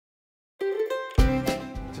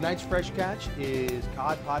Tonight's fresh catch is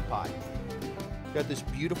cod pot pie. Got this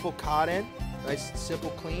beautiful cod end, nice, simple,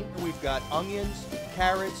 clean. We've got onions,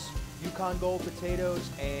 carrots, Yukon Gold potatoes,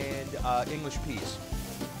 and English peas.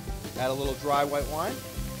 Add a little dry white wine.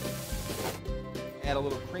 Add a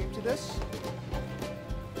little cream to this.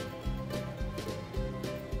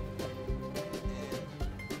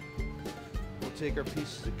 We'll take our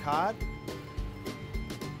pieces of cod.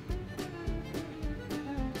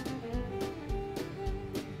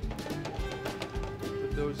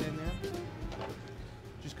 Put those in there.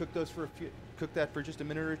 Just cook those for cook that for just a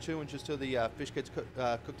minute or two, and just so the fish gets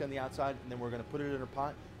cooked on the outside. And then we're going to put it in a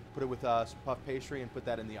pot, put it with some puff pastry, and put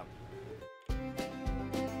that in the oven.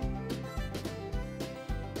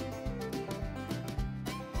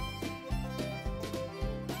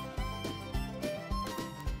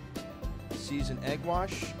 Season egg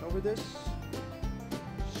wash over this.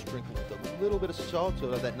 Sprinkle with a little bit of salt to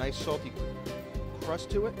have that nice salty crust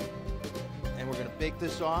to it. And we're going to bake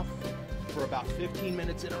this off for about 15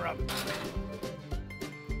 minutes in a oven.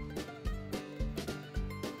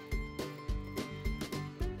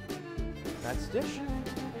 That's the dish.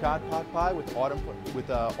 Cod pot pie with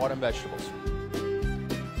autumn vegetables.